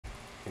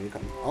Can you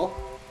come? Oh,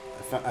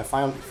 I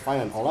find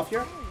an Olaf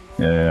here.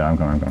 Yeah, I'm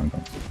coming.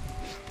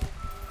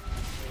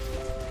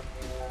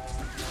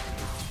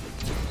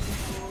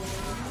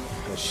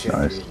 Good shit,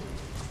 Nice. dude.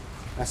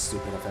 That's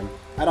stupid of him.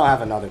 I don't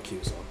have another Q,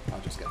 so I'll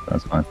just get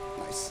That's fine.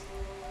 Nice.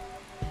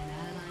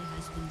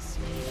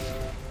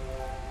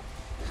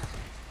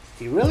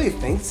 He really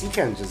thinks he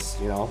can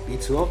just, you know, be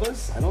two of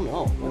us? I don't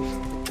know.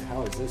 What the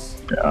hell is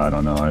this? Yeah, I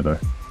don't know either.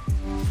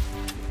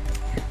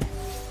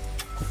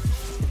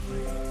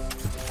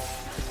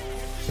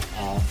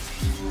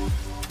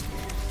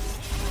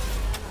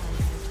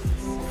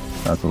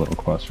 That's a little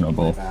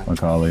questionable,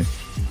 Akali.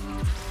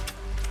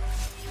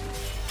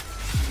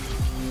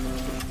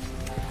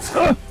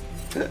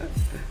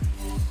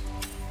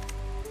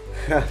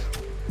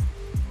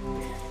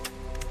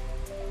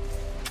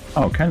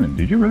 Oh, Kenan,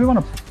 did you really want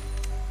to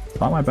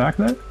pop my back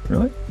there?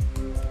 Really?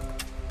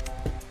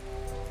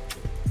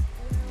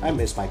 I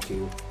missed my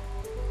Q.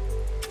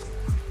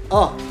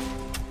 Oh!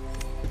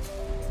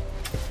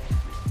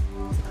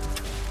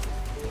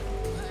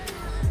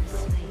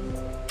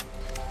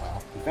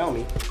 Wow, he found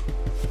me.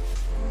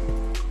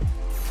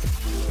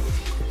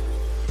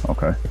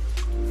 Okay.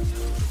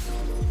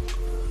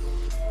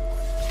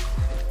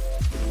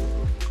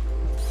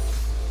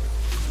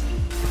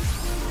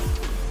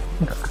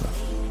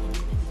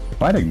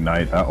 If I'd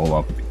ignite, that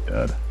Olaf would be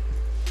dead.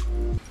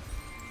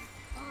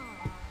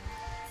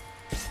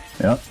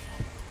 Yep.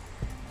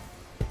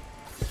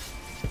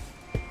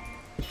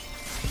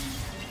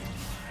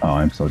 Oh,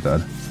 I'm so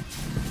dead.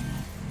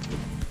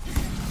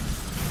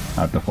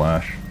 I have to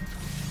flash.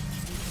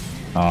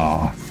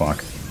 Oh,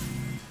 fuck.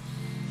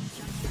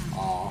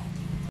 Aw.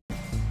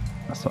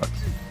 That sucks.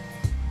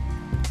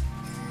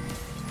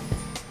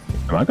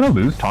 Am I gonna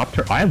lose top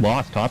turret? I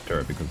lost top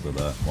turret because of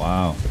that.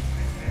 Wow.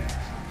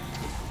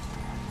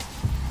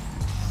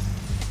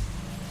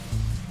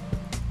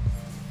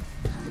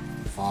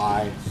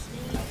 Five.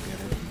 I don't get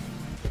it.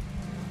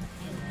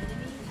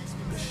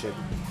 Good shit.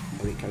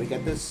 Can we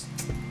get this?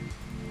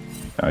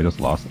 I just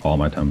lost all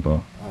my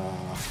tempo.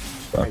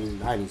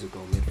 I need to go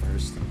mid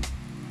first.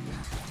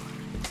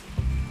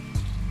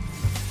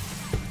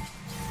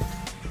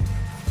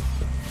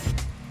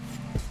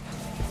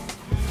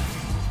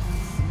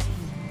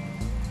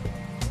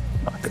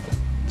 Not good.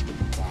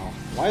 Wow.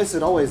 Why is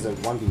it always a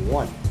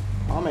 1v1?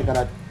 How am I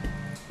gonna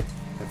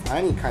have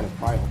any kind of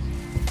pile?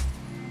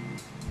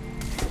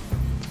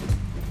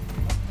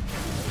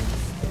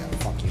 Yeah,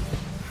 fuck you.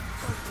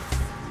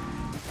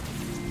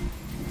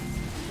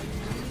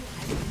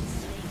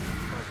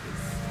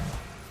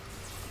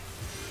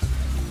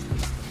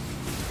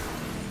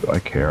 Do I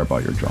care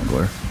about your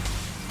jungler?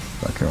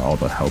 Do I care all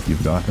the help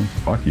you've gotten?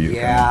 Fuck you.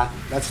 Yeah,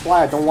 that's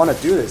why I don't want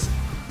to do this.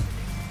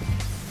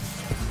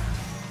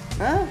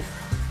 Huh?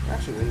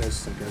 Actually, win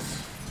this, I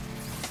guess.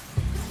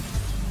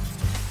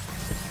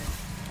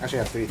 Actually,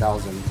 I have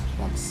 3,000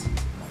 once in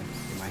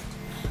my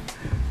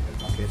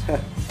pocket.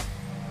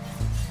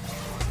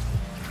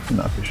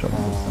 Not be shoving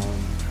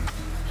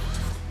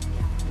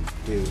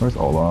Dude, Where's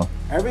Olaf?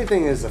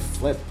 everything is a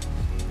flip.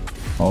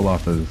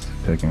 Olaf is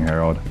taking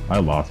Herald. I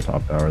lost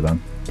top tower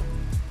then.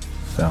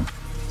 Damn.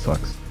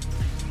 Sucks.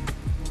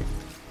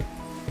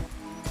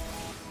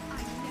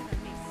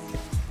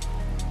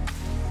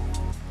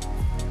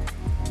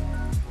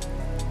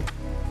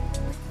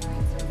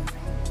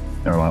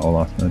 Never mind,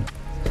 Olaf's mid.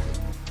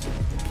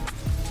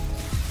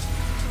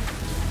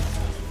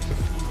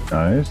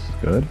 Nice,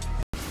 good.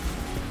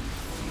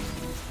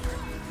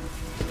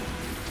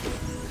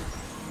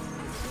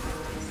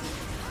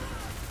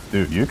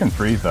 Dude, you can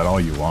freeze that all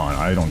you want.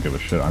 I don't give a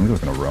shit. I'm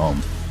just gonna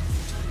roam.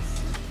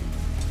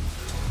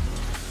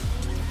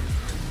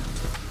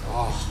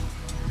 Oh.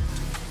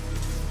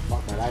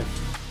 Fuck my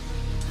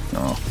life.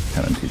 No,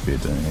 Kenan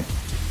TP'd, didn't he?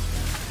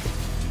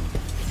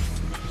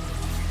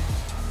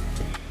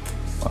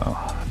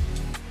 Wow.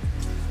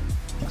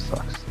 That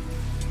sucks.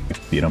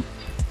 Beat him.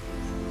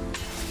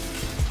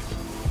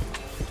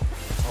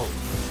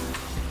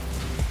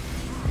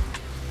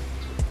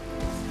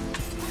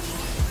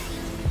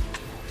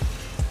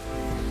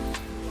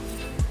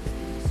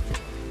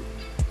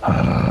 I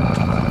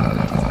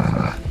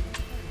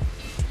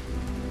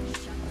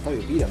thought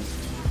you beat him.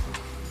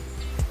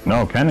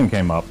 No, Kenan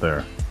came up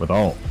there with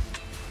ult.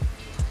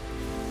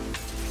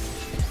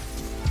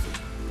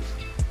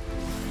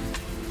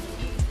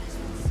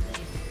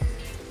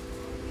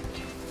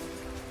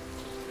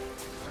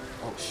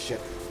 Oh shit.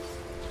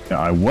 Yeah,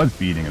 I was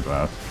beating his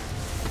ass.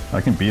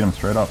 I can beat him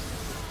straight up.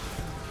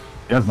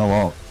 He has no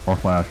ult or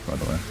flash, by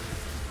the way.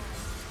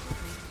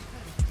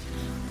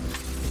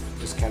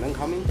 Is Kenan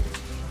coming?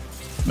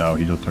 No,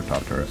 he just took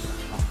top turret.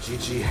 Oh,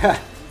 GG.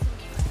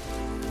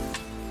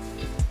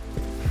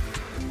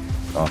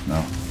 Off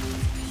now.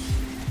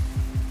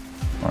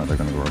 Or they're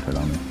gonna rotate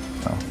on me.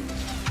 No.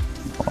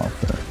 Fall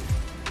off there.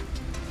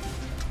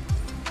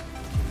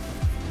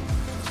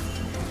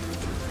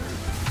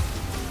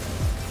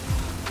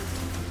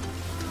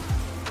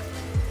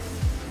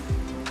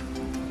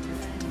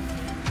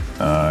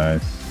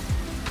 Nice.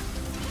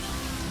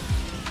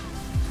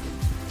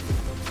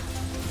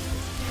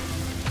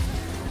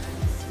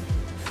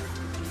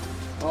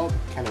 Oh,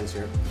 cannon's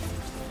here.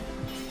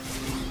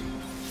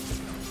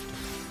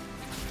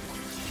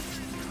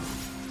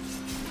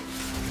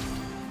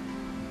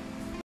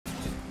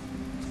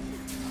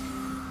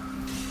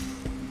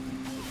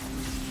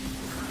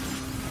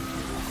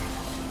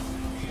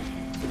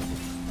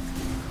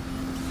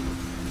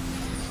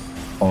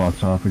 All up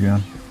top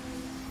again.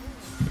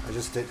 I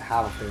just did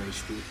half of their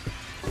HP.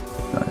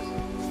 Nice.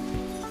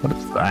 What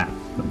is that?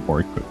 The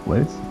board quick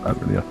blades? Is that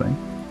really a thing?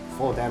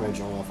 Full damage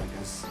all off, I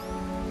guess.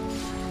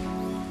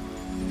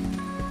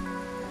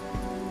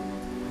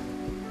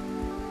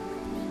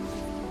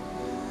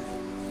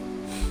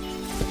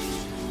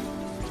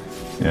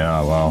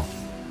 Yeah, well.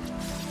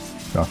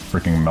 Got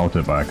freaking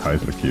melted by a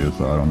Kaiser Q,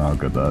 so I don't know how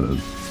good that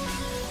is.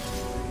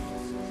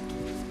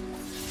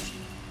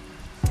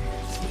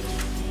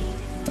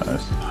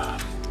 Nice.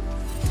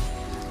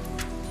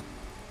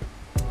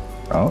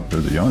 Oh,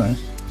 there's a Yone.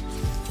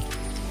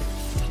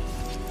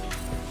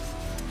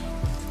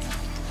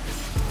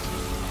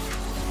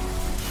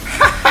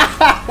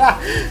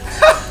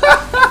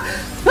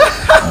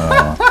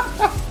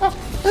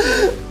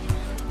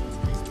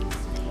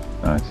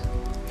 Nice.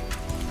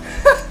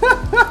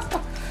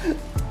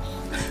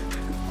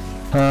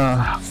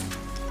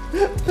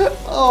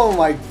 Oh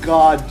my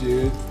god,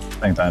 dude. I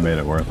think that made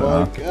it worth it,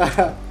 Oh huh?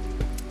 god.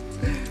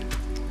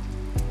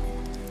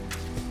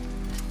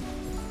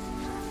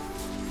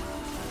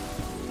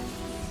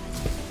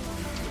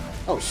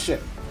 Oh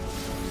shit.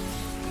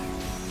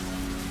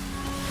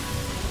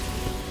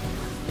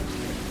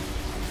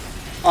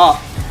 Oh,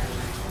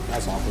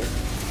 that's awkward.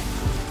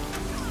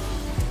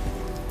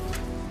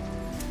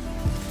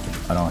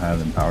 I don't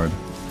have empowered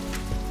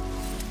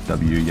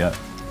W yet.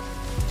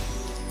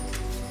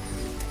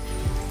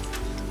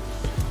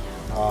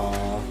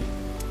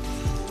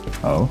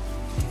 Oh?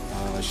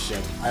 Oh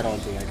shit. I don't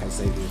think I can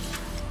save you.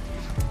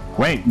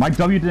 Wait, my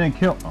W didn't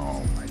kill.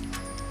 Oh my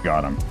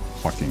god, I'm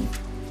fucking.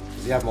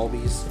 Does he have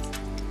Mobies?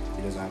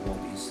 He doesn't have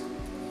Mobies.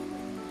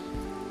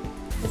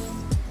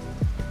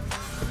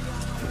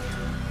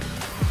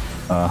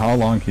 How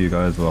long can you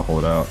guys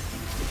hold out?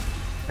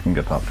 I can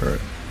get top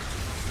turret.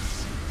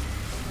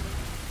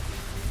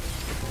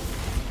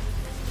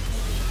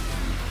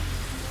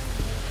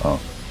 Oh,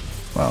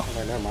 wow.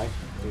 Okay, never mind.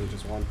 I think he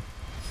just won.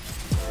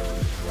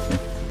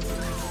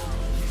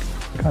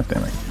 God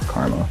damn it,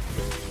 karma.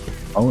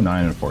 Oh,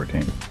 9 and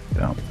 14.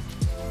 Down.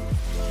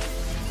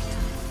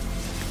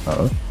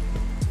 Uh-oh.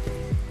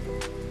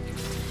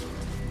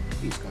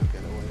 He's gonna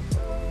get away.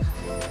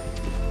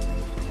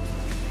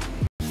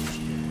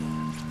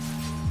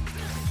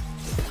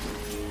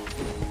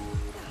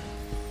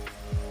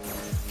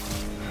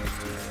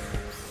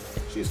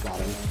 She's got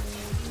him.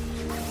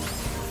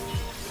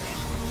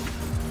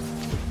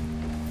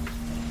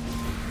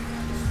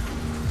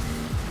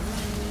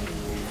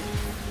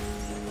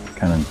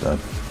 Cannon's dead.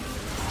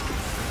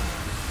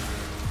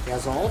 He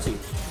has an ulti.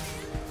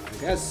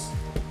 I guess.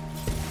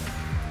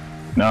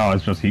 No,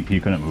 it's just he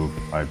couldn't move.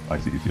 I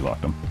CC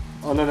locked him.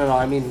 Oh no,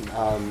 I mean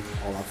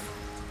Olaf.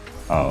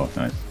 Oh,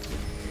 nice.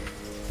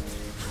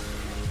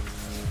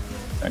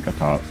 Back up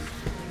top.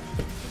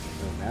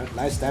 Oh, man.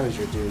 Nice damage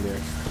you're doing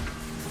there.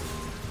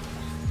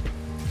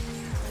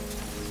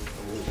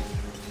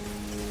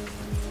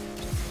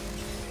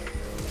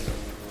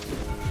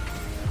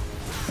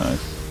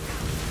 Nice.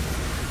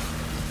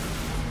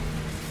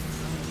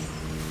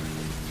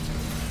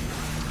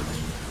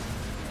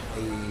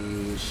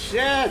 Hey,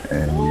 shit!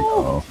 There we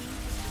go.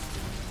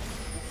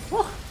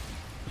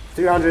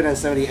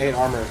 378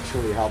 armor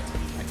truly helped,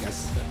 I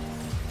guess.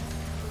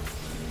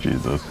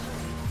 Jesus.